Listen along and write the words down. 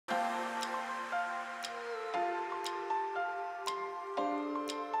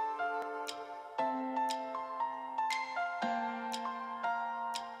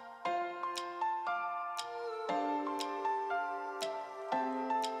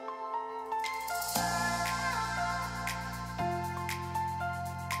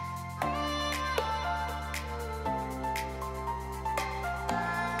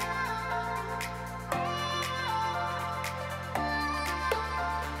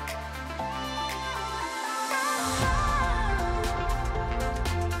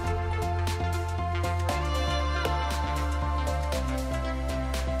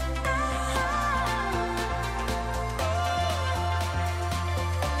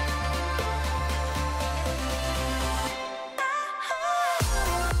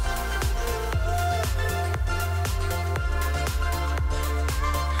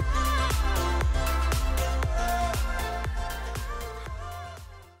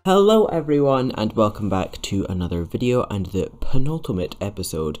Hello everyone and welcome back to another video and the penultimate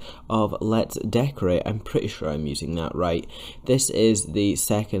episode of Let's Decorate. I'm pretty sure I'm using that right. This is the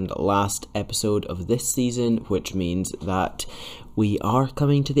second last episode of this season, which means that we are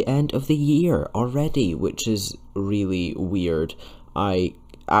coming to the end of the year already, which is really weird. I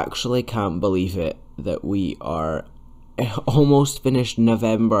actually can't believe it that we are almost finished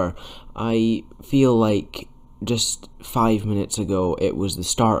November. I feel like just 5 minutes ago it was the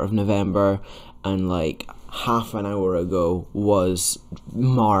start of November and like half an hour ago was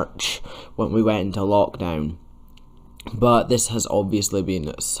March when we went into lockdown. But this has obviously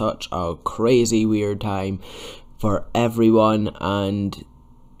been such a crazy weird time for everyone, and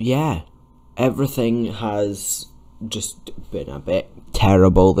yeah, everything has just been a bit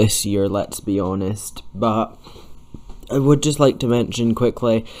terrible this year, let's be honest. But I would just like to mention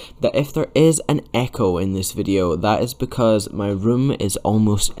quickly that if there is an echo in this video, that is because my room is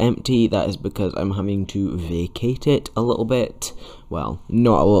almost empty. That is because I'm having to vacate it a little bit. Well,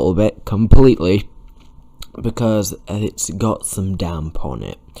 not a little bit, completely, because it's got some damp on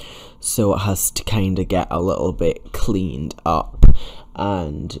it. So it has to kind of get a little bit cleaned up.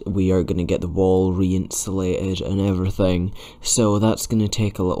 And we are going to get the wall re-insulated and everything, so that's going to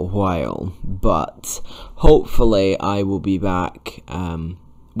take a little while, but hopefully I will be back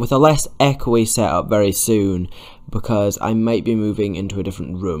with a less echoey setup very soon, because I might be moving into a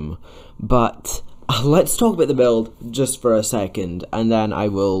different room. But let's talk about the build just for a second, and then I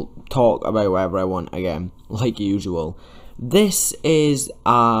will talk about whatever I want again, like usual. This is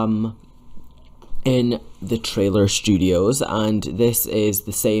in the trailer studios, and this is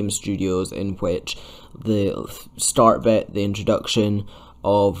the same studios in which the start bit, the introduction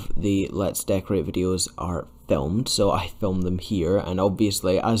of the Let's Decorate videos are filmed. So I filmed them here, and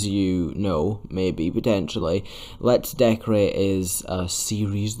obviously, as you know, maybe potentially, Let's Decorate is a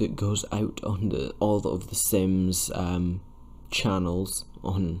series that goes out on all of the Sims channels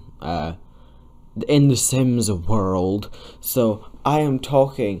on in the Sims world. So I am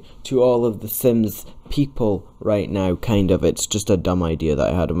talking to all of the Sims people right now, kind of. It's just a dumb idea that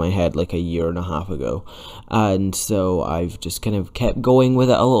I had in my head like a year and a half ago, and so I've just kind of kept going with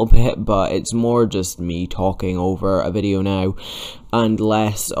it a little bit, but it's more just me talking over a video now and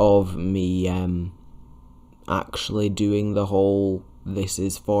less of me actually doing the whole this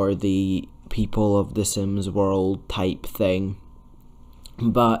is for the people of the Sims world type thing.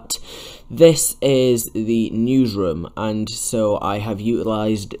 But this is the newsroom, and so I have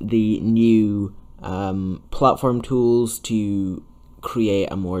utilized the new platform tools to create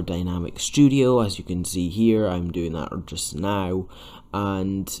a more dynamic studio. As you can see here, I'm doing that just now,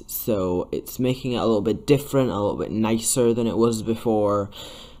 and so it's making it a little bit different, a little bit nicer than it was before.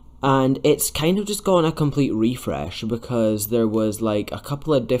 And it's kind of just gone a complete refresh, because there was like a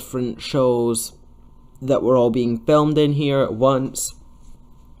couple of different shows that were all being filmed in here at once.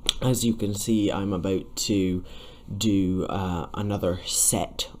 As you can see, I'm about to do another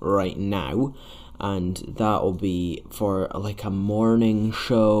set right now, and that will be for like a morning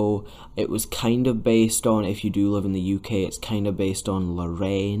show. It was kind of based on, if you do live in the UK, it's kind of based on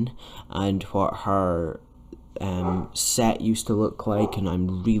Lorraine and what her set used to look like. And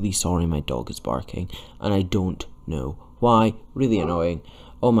I'm really sorry, my dog is barking and I don't know why. Really annoying.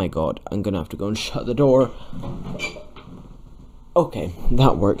 Oh my god, I'm gonna have to go and shut the door. Okay,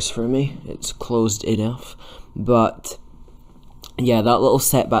 that works for me. It's closed enough. But yeah, that little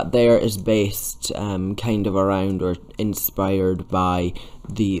set back there is based kind of around or inspired by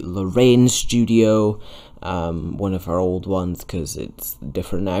the Lorraine studio, one of our old ones, because it's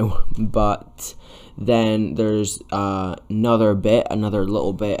different now. But then there's another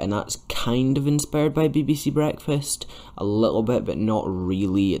little bit, and that's kind of inspired by BBC Breakfast a little bit, but not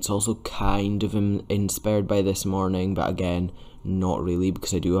really. It's also kind of inspired by This Morning, but again, not really,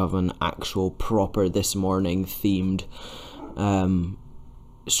 because I do have an actual proper This Morning themed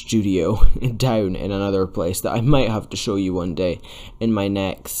studio down in another place that I might have to show you one day in my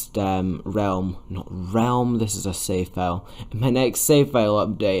next this is a save file. In my next save file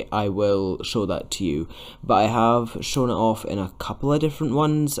update, I will show that to you, but I have shown it off in a couple of different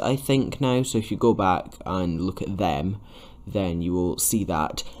ones, I think, now. So if you go back and look at them, then you will see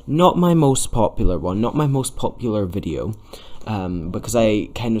that. Not my most popular one, not my most popular video, because I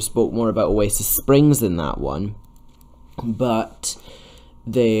kind of spoke more about Oasis Springs in that one. But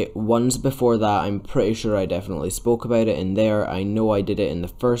The ones before that, I'm pretty sure I definitely spoke about it in there. I know I did it in the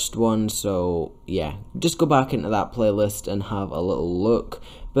first one, so yeah, just go back into that playlist and have a little look.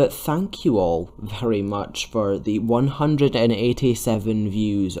 But thank you all very much for the 187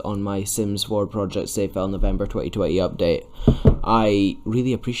 views on my Sims 4 Project Save File November 2020 update. I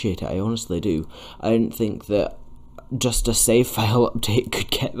really appreciate it, I honestly do. I didn't think that just a save file update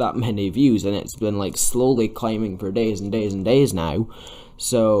could get that many views, and it's been like slowly climbing for days and days and days now.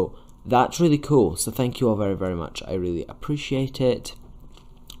 So that's really cool. So thank you all very, very much. I really appreciate it.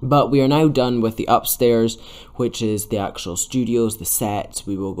 But we are now done with the upstairs, which is the actual studios, the sets.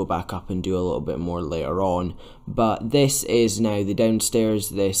 We will go back up and do a little bit more later on. But this is now the downstairs.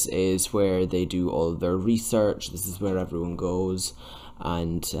 This is where they do all of their research. This is where everyone goes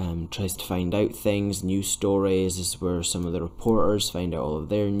and tries to find out things, news stories. This is where some of the reporters find out all of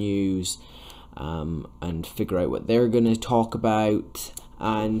their news and figure out what they're going to talk about.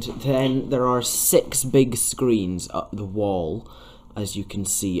 And then there are 6 big screens up the wall, as you can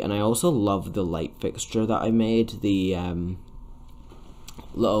see. And I also love the light fixture that I made, the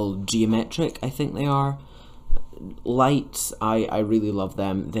little geometric, I think they are, lights. I really love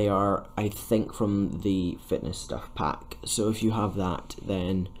them. They are, I think, from the fitness stuff pack. So if you have that,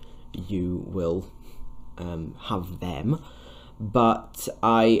 then you will have them. But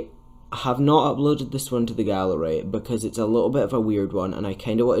I have not uploaded this one to the gallery because it's a little bit of a weird one, and I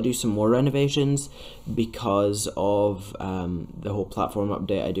kind of want to do some more renovations because of the whole platform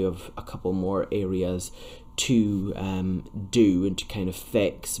update. I do have a couple more areas to do and to kind of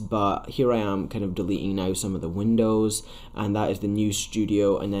fix, but here I am kind of deleting now some of the windows, and that is the new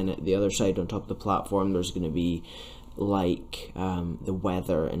studio. And then at the other side on top of the platform there's going to be like the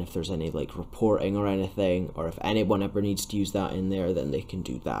weather, and if there's any like reporting or anything, or if anyone ever needs to use that in there, then they can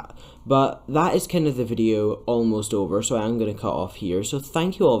do that. But that is kind of the video almost over, so I am going to cut off here. So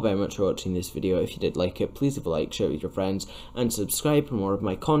thank you all very much for watching this video. If you did like it, please leave a like, share it with your friends, and subscribe for more of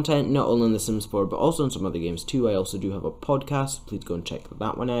my content, not only on The Sims 4 but also on some other games too. I also do have a podcast, please go and check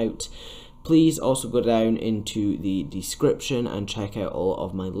that one out. Please also go down into the description and check out all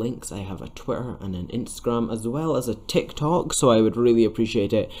of my links. I have a Twitter and an Instagram as well as a TikTok, so I would really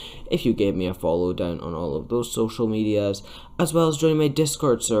appreciate it if you gave me a follow down on all of those social medias, as well as joining my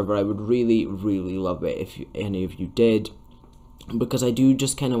Discord server. I would really, really love it if any of you did, because I do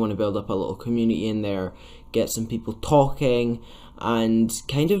just kind of want to build up a little community in there, get some people talking, and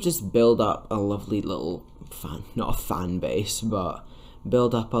kind of just build up a lovely little not a fan base, but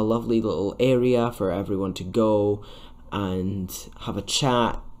build up a lovely little area for everyone to go and have a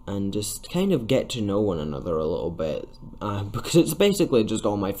chat and just kind of get to know one another a little bit, because it's basically just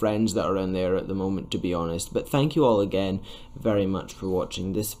all my friends that are in there at the moment, to be honest. But thank you all again very much for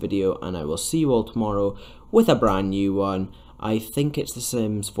watching this video, and I will see you all tomorrow with a brand new one. I think it's The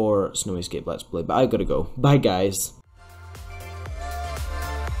Sims 4 Snow Escape Let's Play, but I gotta go. Bye guys.